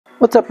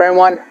What's up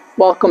everyone,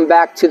 welcome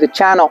back to the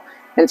channel.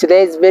 In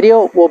today's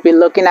video we'll be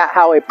looking at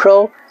how a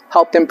pro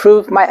helped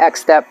improve my X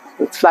step.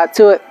 Let's flat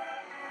to it.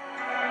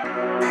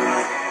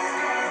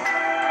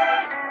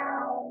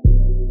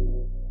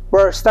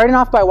 We're starting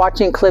off by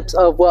watching clips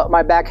of what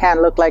my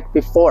backhand looked like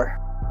before.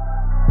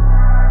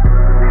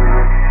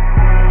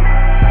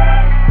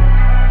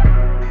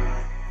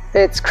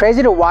 It's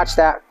crazy to watch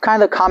that,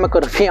 kind of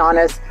comical to be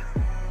honest.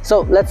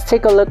 So let's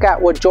take a look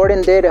at what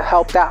Jordan did to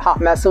help that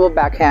hot mess of a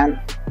backhand.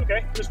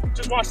 Okay, just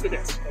watch the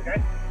disc,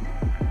 okay?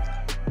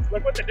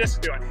 Look what the disc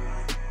is doing.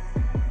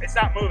 It's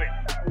not moving.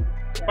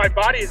 My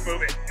body is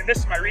moving, and this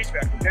is my reach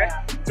back, okay?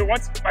 Yeah.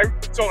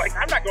 So like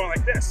I'm not going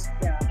like this.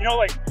 Yeah. You know,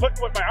 like look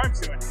what my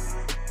arm's doing.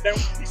 Then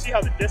you see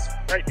how the disc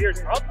right here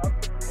is up?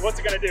 What's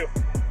it gonna do?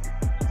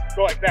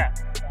 Go like that.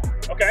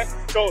 Okay?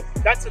 So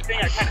that's the thing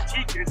I kind of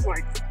teach. It's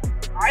like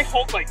I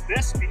hold like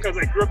this because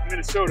I grew up in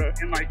Minnesota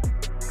and like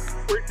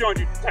we're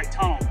doing tight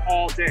tunnel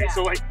all day. Yeah.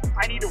 So like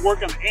I need to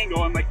work on the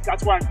angle, and like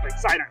that's why I'm like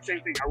side arm, same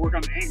thing. I work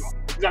on the angle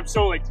because I'm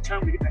so like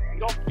determined to get that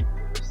angle.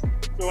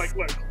 So like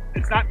look,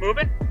 it's not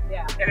moving,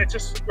 yeah, and it's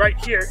just right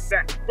here,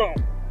 then boom,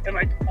 and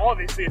like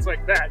obviously it's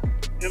like that,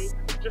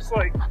 and just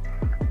like.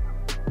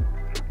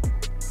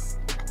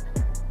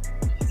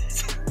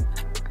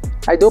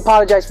 I do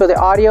apologize for the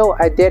audio.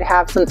 I did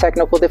have some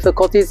technical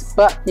difficulties,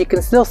 but you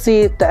can still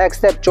see the X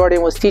step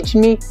Jordan was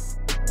teaching me.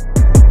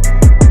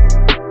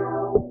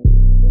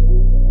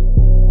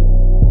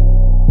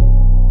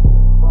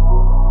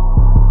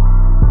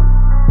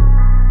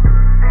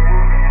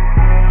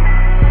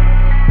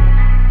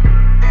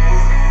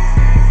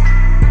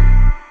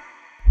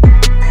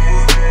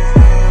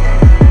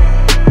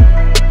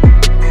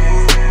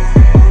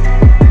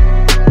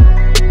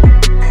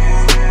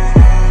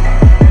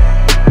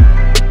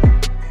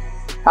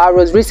 I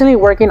was recently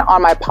working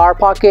on my power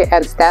pocket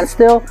and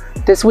standstill.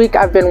 This week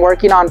I've been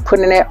working on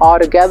putting it all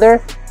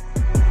together.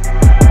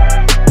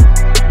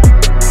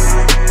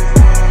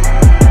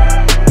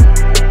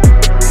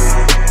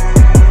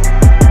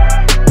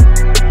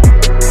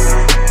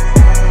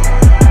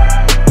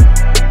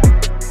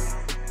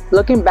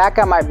 Looking back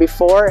at my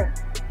before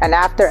and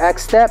after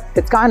X step,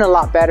 it's gotten a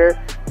lot better.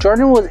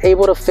 Jordan was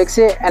able to fix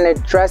it and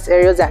address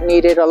areas that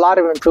needed a lot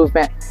of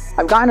improvement.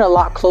 I've gotten a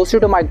lot closer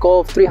to my goal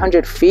of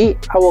 300 feet.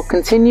 I will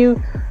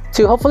continue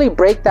to hopefully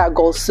break that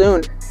goal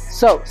soon.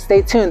 So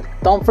stay tuned.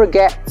 Don't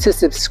forget to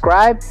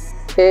subscribe.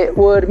 It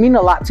would mean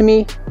a lot to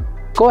me.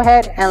 Go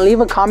ahead and leave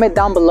a comment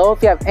down below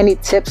if you have any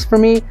tips for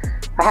me.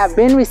 I have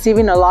been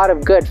receiving a lot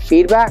of good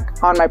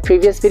feedback on my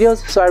previous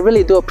videos, so I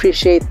really do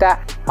appreciate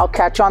that. I'll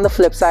catch you on the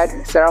flip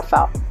side. Seraph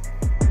out.